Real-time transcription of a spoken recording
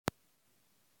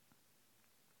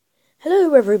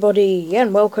Hello everybody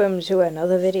and welcome to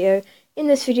another video. In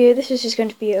this video this is just going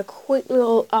to be a quick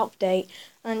little update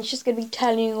and it's just going to be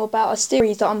telling you about a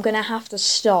series that I'm going to have to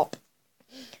stop.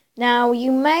 Now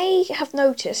you may have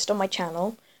noticed on my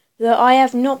channel that I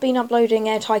have not been uploading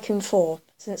Air Tycoon 4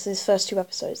 since these first two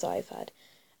episodes that I've had.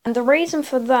 And the reason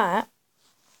for that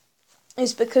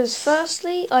is because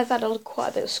firstly I've had quite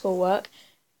a bit of schoolwork.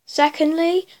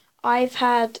 Secondly, I've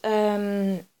had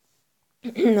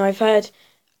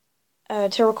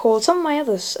to record some of my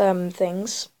other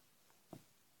things.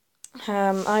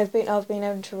 I've been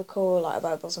able to record like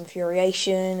Ibirdball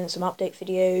Infuriation and some update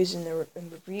videos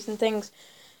and reviews and things.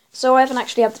 So I haven't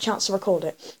actually had the chance to record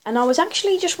it. And I was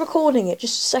actually just recording it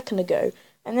just a second ago,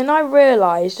 and then I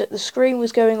realised that the screen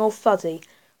was going all fuzzy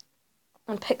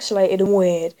and pixelated and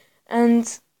weird.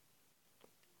 And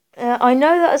I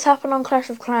know that has happened on Clash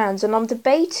of Clans, and I'm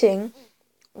debating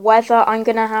whether I'm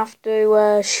going to have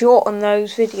to shorten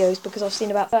those videos because I've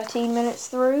seen about 13 minutes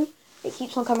through. It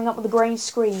keeps on coming up with a grey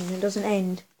screen and doesn't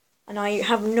end. And I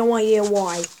have no idea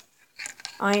why.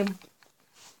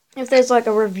 If there's like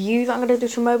a review that I'm going to do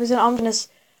from Mobile, I'm going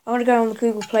to go on the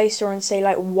Google Play Store and say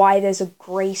like why there's a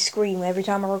grey screen every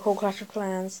time I record Clash of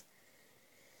Clans.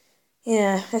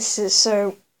 Yeah, that's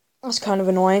kind of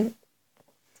annoying.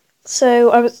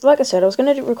 So like I said, I was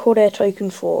going to record Air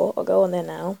Tycoon 4. I'll go on there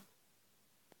now.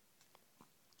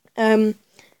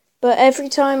 But every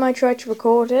time I try to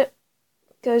record it,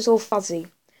 it goes all fuzzy.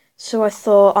 So I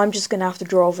thought I'm just going to have to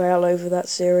draw a veil over that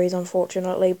series,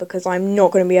 unfortunately, because I'm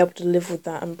not going to be able to live with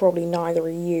that, and probably neither are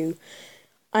you.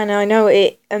 And I know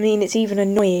it's even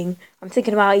annoying. I'm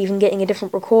thinking about even getting a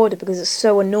different recorder because it's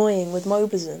so annoying with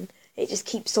Mobizon. It just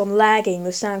keeps on lagging,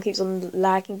 the sound keeps on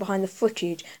lagging behind the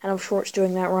footage, and I'm sure it's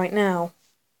doing that right now.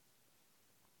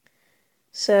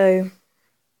 So,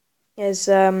 there's,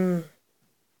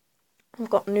 I've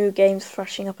got new games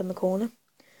flashing up in the corner,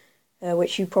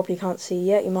 which you probably can't see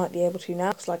yet. You might be able to now,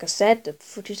 because like I said, the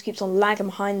footage keeps on lagging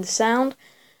behind the sound.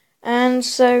 And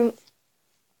so,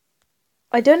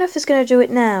 I don't know if it's going to do it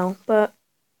now, but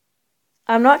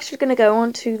I'm not actually going to go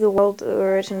on to the world that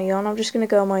we're originally on. I'm just going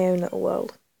to go on my own little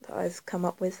world that I've come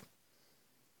up with.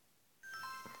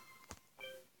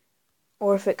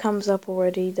 Or if it comes up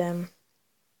already, then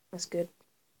that's good.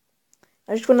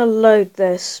 I just want to load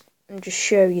this and just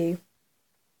show you.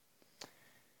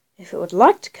 If it would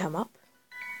like to come up.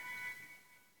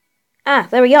 Ah,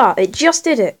 there we are. It just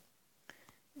did it.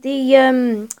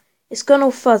 It's gone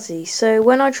all fuzzy. So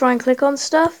when I try and click on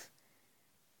stuff,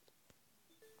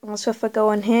 also if I go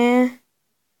on here,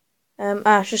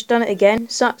 it's just done it again.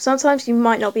 Sometimes you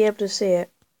might not be able to see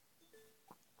it.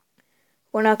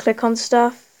 When I click on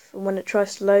stuff, when it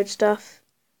tries to load stuff,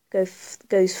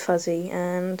 goes fuzzy,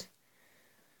 and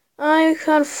I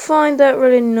kind of find that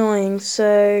really annoying.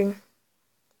 So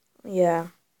yeah.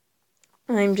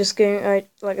 I'm just going,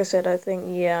 like I said, I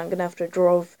think, yeah, I'm going to have to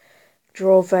draw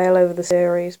a veil over the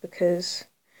series because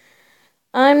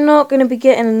I'm not going to be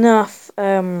getting enough,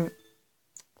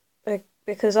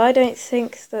 because I don't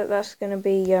think that that's going to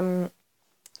be,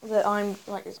 that I'm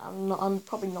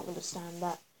probably not going to stand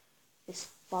that, this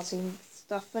fuzzy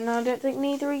stuff, and I don't think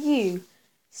neither are you.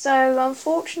 So,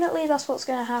 unfortunately, that's what's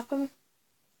going to happen.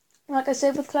 Like I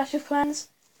said with Clash of Clans,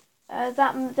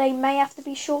 that they may have to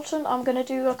be shortened. I'm gonna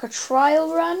do like a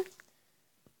trial run.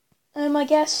 I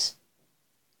guess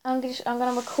I'm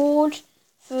gonna record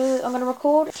a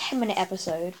 10-minute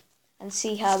episode and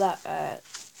see how that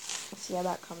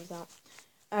comes out.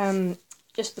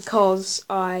 Just because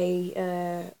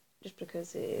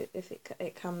if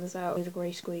it comes out with a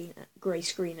grey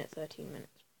screen at 13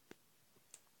 minutes.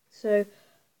 So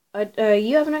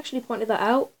you haven't actually pointed that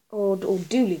out, or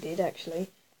Dooley did actually.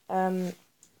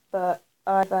 But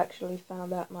I've actually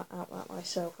found out that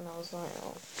myself, and I was like,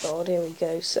 oh god, here we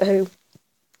go. So,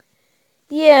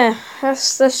 yeah,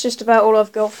 that's just about all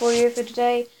I've got for you for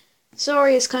today.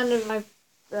 Sorry, it's kind of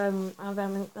I'm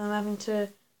having to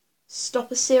stop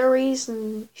a series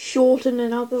and shorten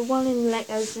another one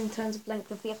in terms of length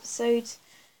of the episodes.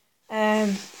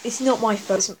 It's not my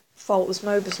fault. It's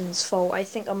Mobison's fault. I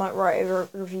think I might write a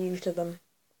review to them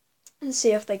and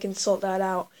see if they can sort that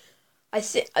out. I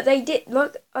think they did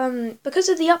look because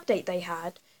of the update they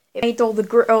had. It made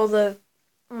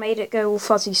made it go all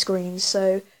fuzzy screens.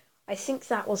 So I think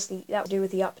that was to do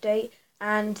with the update,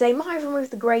 and they might have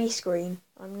removed the grey screen.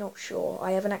 I'm not sure.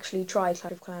 I haven't actually tried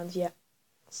Clash of Clans yet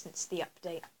since the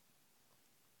update.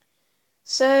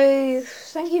 So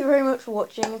thank you very much for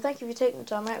watching, and thank you for taking the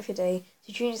time out of your day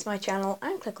to tune into my channel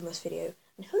and click on this video,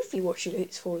 and hopefully you watched it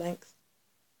its full length.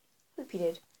 Hope you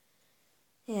did.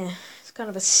 Yeah, it's kind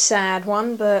of a sad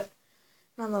one, but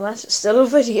nonetheless, it's still a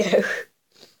video.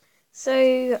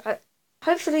 So,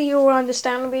 hopefully you'll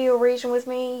understand me or reason with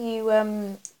me.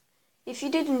 If you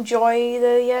did enjoy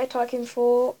the Air Tycoon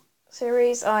 4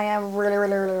 series, I am really,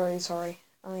 really, really, really sorry.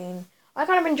 I mean, I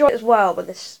kind of enjoyed it as well, but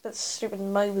that stupid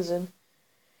Mobazin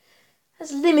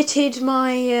has limited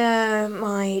my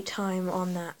my time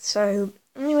on that. So,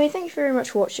 anyway, thank you very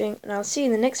much for watching, and I'll see you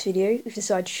in the next video if you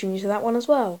decide to tune into that one as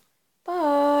well.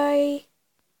 Bye!